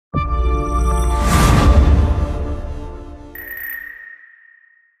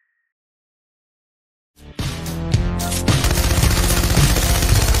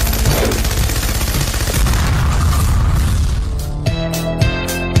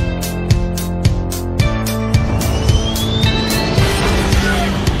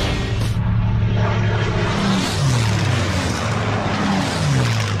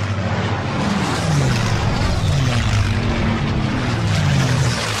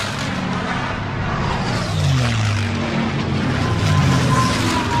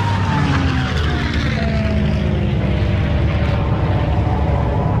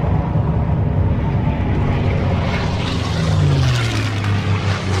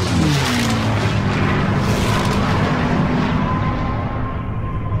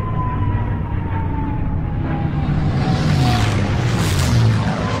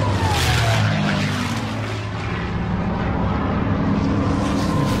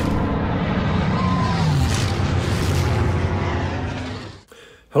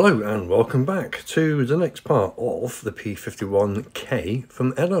Hello and welcome back to the next part of the P-51K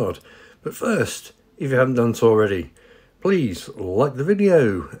from Eduard. But first, if you haven't done so already, please like the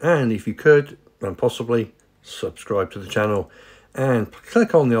video, and if you could, and possibly, subscribe to the channel and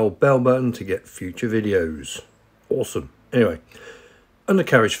click on the old bell button to get future videos. Awesome. Anyway,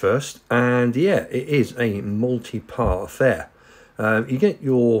 undercarriage first, and yeah, it is a multi-part affair. You get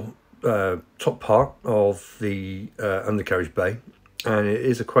your top part of the undercarriage bay, and it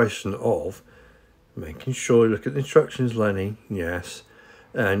is a question of making sure you look at the instructions, Lenny, yes,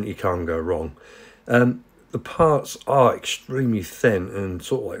 and you can't go wrong. The parts are extremely thin and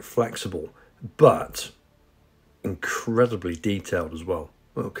sort of like flexible, but incredibly detailed as well.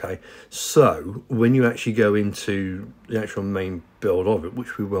 Okay, so when you actually go into the actual main build of it,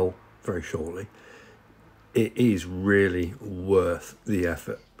 which we will very shortly, it is really worth the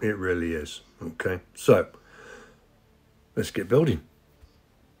effort. It really is. Okay, so let's get building.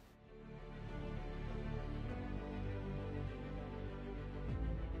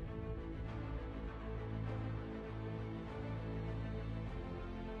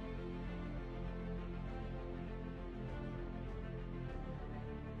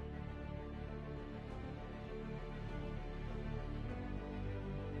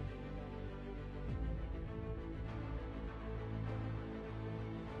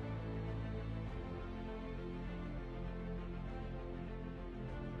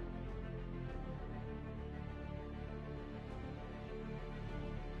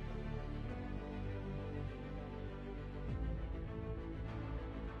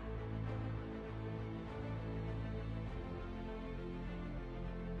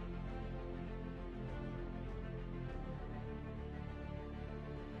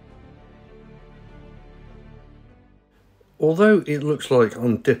 Although it looks like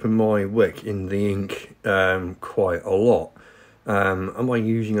I'm dipping my wick in the ink quite a lot, am I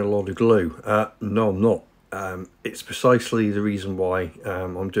using a lot of glue? No, I'm not. It's precisely the reason why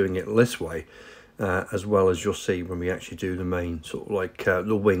I'm doing it this way, as well as you'll see when we actually do the main sort of like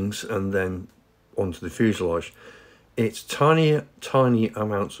the wings and then onto the fuselage. It's tiny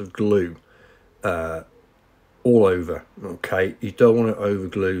amounts of glue all over. Okay, you don't want to over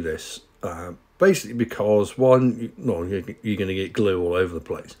glue this. Basically because one, you're going to get glue all over the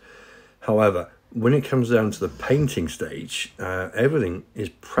place. However, when it comes down to the painting stage, everything is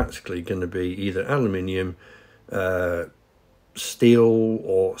practically going to be either aluminium, steel,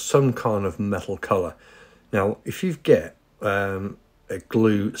 or some kind of metal colour. Now, if you get a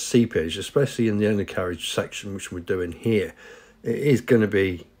glue seepage, especially in the undercarriage section, which we're doing here, it is going to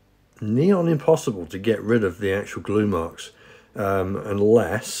be near on impossible to get rid of the actual glue marks,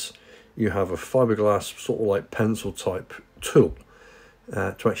 unless you have a fiberglass sort of like pencil type tool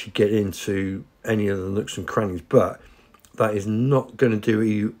to actually get into any of the nooks and crannies. But that is not going to do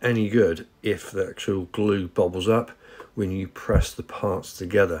you any good if the actual glue bubbles up when you press the parts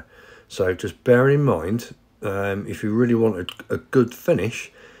together. So just bear in mind, if you really want a good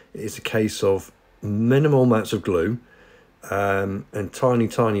finish, it's a case of minimal amounts of glue and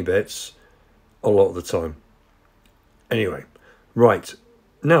tiny bits a lot of the time. Anyway, right.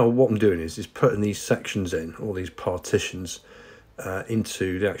 Now what I'm doing is putting these sections in, all these partitions,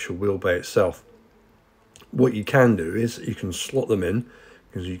 into the actual wheel bay itself. What you can do is you can slot them in,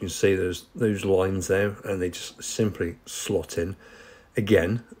 because you can see those lines there, and they just simply slot in.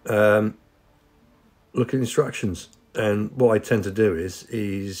 Again, look at instructions, and what I tend to do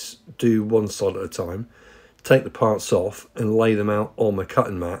is do one side at a time, take the parts off and lay them out on my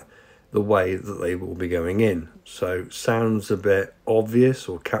cutting mat the way that they will be going in. So sounds a bit obvious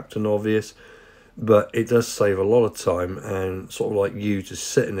or Captain Obvious, but it does save a lot of time, and sort of like you just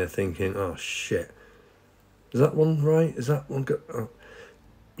sitting there thinking, oh shit, is that one right? Is that one good? Oh.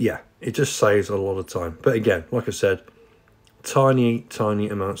 Yeah, it just saves a lot of time. But again, like I said, tiny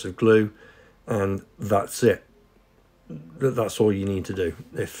amounts of glue, and that's it. That's all you need to do.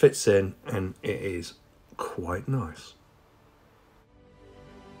 It fits in, and it is quite nice.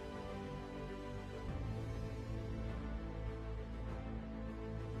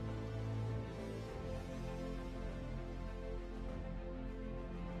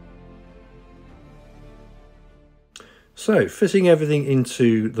 So, fitting everything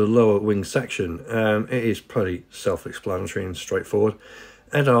into the lower wing section, it is pretty self-explanatory and straightforward.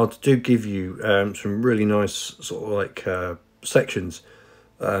 Eduard do give you some really nice sort of like sections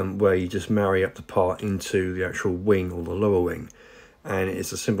where you just marry up the part into the actual wing or the lower wing, and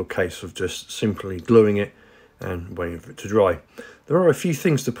it's a simple case of just simply gluing it and waiting for it to dry. There are a few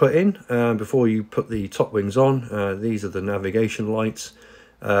things to put in before you put the top wings on. These are the navigation lights.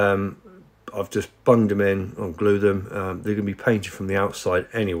 I've just bunged them in and glued them. They're going to be painted from the outside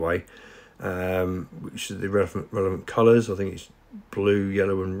anyway, which is the relevant colours. I think it's blue,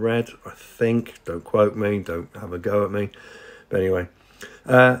 yellow and red, I think. Don't quote me, don't have a go at me. But anyway,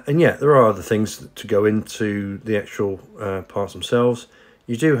 and yeah, there are other things to go into the actual parts themselves.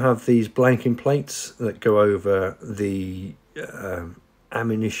 You do have these blanking plates that go over the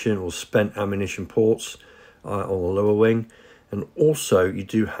ammunition or spent ammunition ports on the lower wing. And also you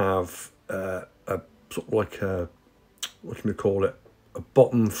do have a sort of like a, what can we call it, a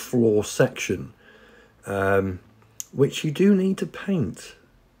bottom floor section, which you do need to paint.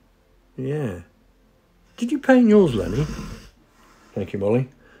 Yeah. Did you paint yours, Lenny? Thank you, Molly.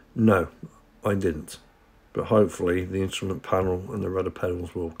 No, I didn't. But hopefully the instrument panel and the rudder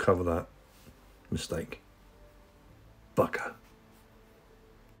pedals will cover that mistake. Bucker.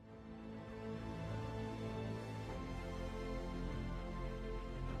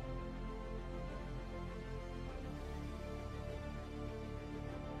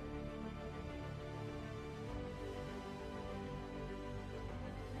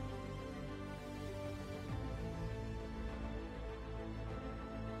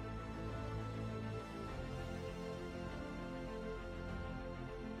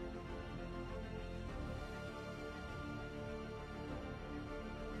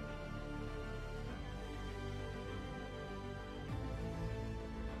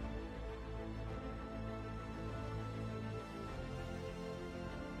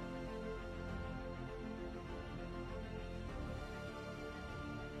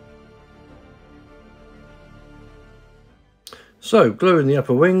 So, gluing the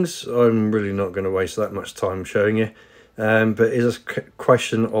upper wings, I'm really not going to waste that much time showing you. But it's a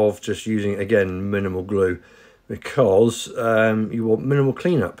question of just using, again, minimal glue, because you want minimal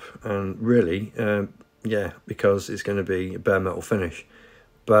cleanup, and really, yeah, because it's going to be a bare metal finish.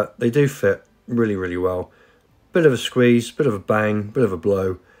 But they do fit really, really well. Bit of a squeeze, bit of a bang, bit of a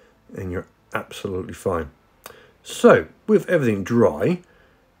blow, and you're absolutely fine. So, with everything dry,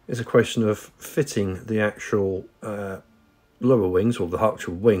 it's a question of fitting the actual lower wings, or the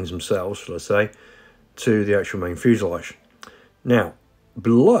actual wings themselves, shall I say, to the actual main fuselage. Now,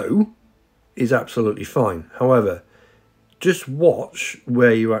 below is absolutely fine. However, just watch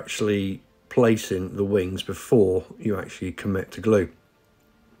where you actually placing the wings before you actually commit to glue.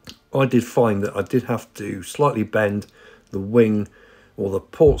 I did find that I did have to slightly bend the wing, or the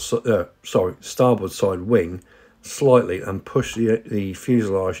starboard side wing slightly, and push the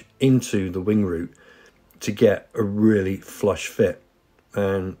fuselage into the wing root to get a really flush fit.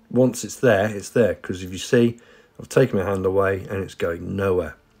 And once it's there, because if you see, I've taken my hand away and it's going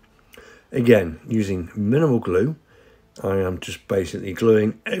nowhere. Again, using minimal glue, I am just basically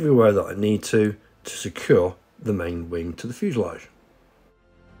gluing everywhere that I need to secure the main wing to the fuselage.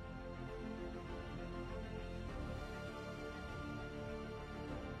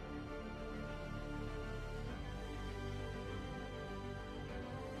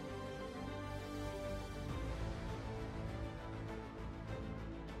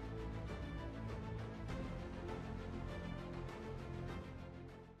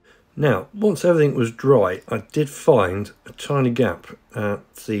 Now, once everything was dry, I did find a tiny gap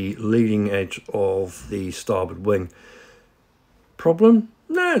at the leading edge of the starboard wing. Problem?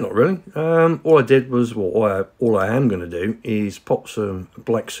 No, not really. All I did was, well, all I am going to do is pop some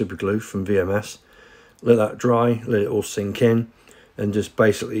black super glue from VMS, let that dry, let it all sink in, and just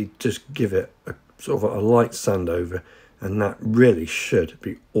basically just give it a sort of a light sand over, and that really should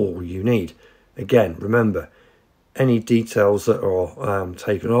be all you need. Again, remember, any details that are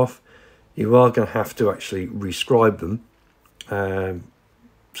taken off, you are going to have to actually rescribe them.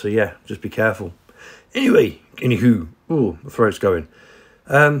 So yeah, just be careful. Anywho, ooh, the throat's going.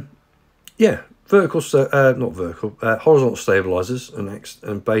 Yeah, horizontal stabilizers are next,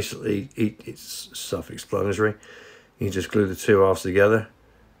 and basically it's self-explanatory. You just glue the two halves together,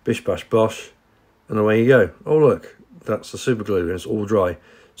 bish bash bosh, and away you go. Oh look, that's the super glue, and it's all dry.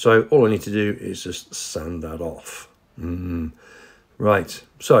 So all I need to do is just sand that off. Right,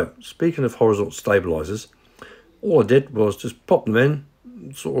 so speaking of horizontal stabilizers, all I did was just pop them in,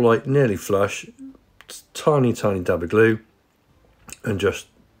 sort of like nearly flush, tiny dab of glue, and just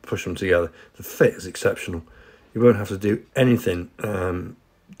push them together. The fit is exceptional. You won't have to do anything to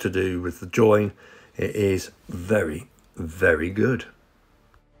do with the join. It is very, very good.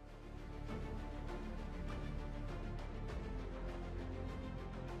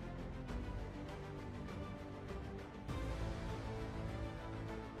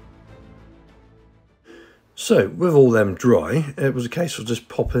 So, with all them dry, it was a case of just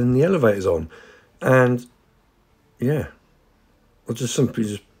popping the elevators on. And, yeah, I just simply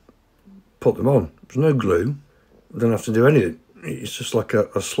just put them on. There's no glue. Don't have to do anything. It's just like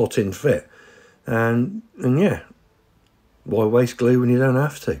a slot-in fit. And yeah, why waste glue when you don't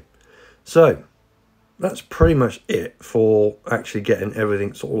have to? So that's pretty much it for actually getting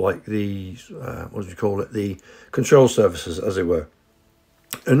everything sort of like the, what do you call it, the control surfaces, as it were.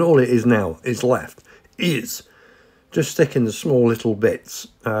 And all it is now is left is just sticking the small little bits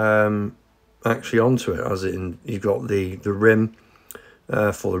actually onto it, as in you've got the rim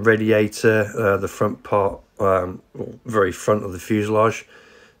for the radiator, the front part, very front of the fuselage,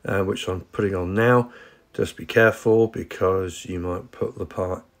 which I'm putting on now. Just be careful because you might put the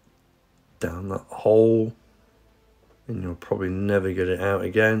part down that hole and you'll probably never get it out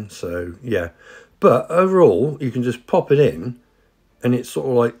again. So yeah, but overall you can just pop it in and it sort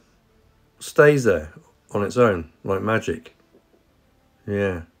of like stays there on its own like magic.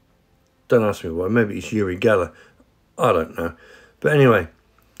 Yeah, don't ask me why. Maybe it's Uri Geller, I don't know. But anyway,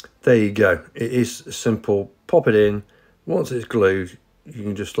 there you go. It is simple. Pop it in. Once it's glued, you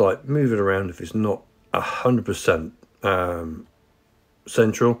can just like move it around if it's not 100%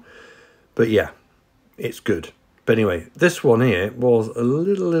 central. But yeah, it's good. But anyway, this one here was a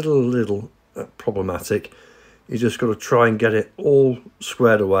little problematic. You just got to try and get it all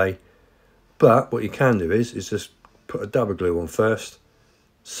squared away. But what you can do is just put a dab of glue on first,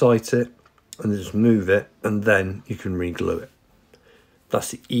 sight it, and just move it, and then you can re-glue it.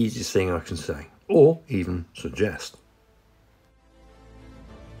 That's the easiest thing I can say, or even suggest.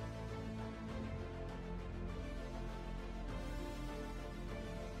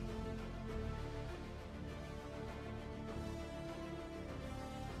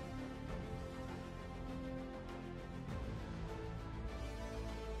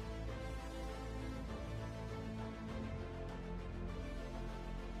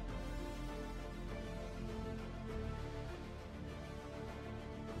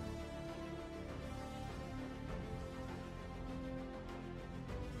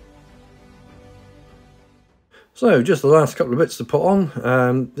 So just the last couple of bits to put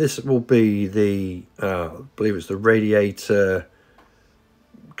on. This will be the, I believe it's the radiator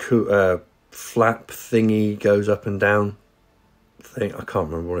flap thingy, goes up and down thing. I can't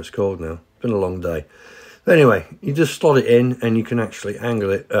remember what it's called now. It's been a long day. But anyway, you just slot it in and you can actually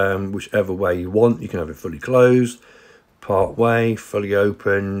angle it whichever way you want. You can have it fully closed, part way, fully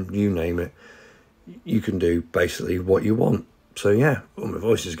open, you name it. You can do basically what you want. So yeah, oh, my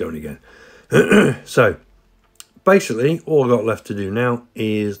voice is going again. So basically, all I've got left to do now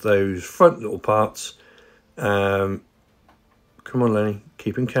is those front little parts. Come on, Lenny.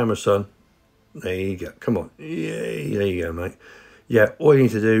 Keep in camera, son. There you go. Come on. Yay. There you go, mate. Yeah, all you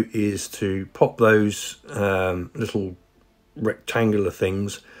need to do is to pop those little rectangular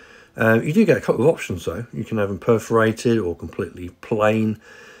things. You do get a couple of options, though. You can have them perforated or completely plain.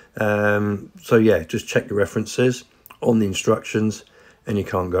 So, yeah, just check your references on the instructions and you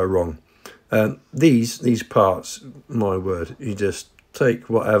can't go wrong. These parts, my word, you just take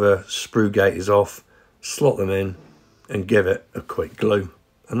whatever sprue gate is off, slot them in and give it a quick glue,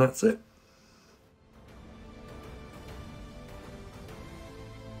 and that's it.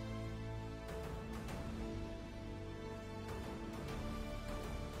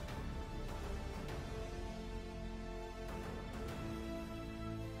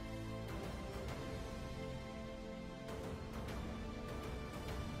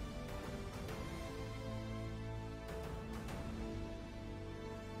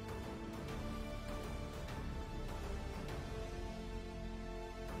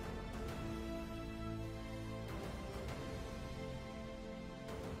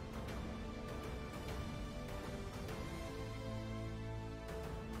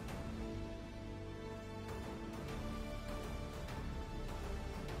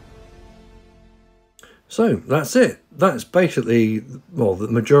 So that's it. That's basically, well, the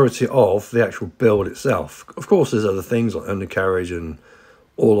majority of the actual build itself. Of course, there's other things like undercarriage and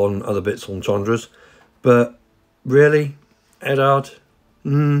all on other bits on Tundras. But really, Eduard,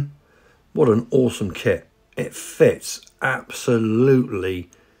 what an awesome kit. It fits absolutely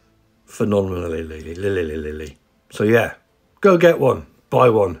phenomenally. So yeah, go get one. Buy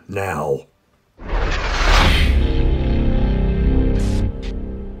one now.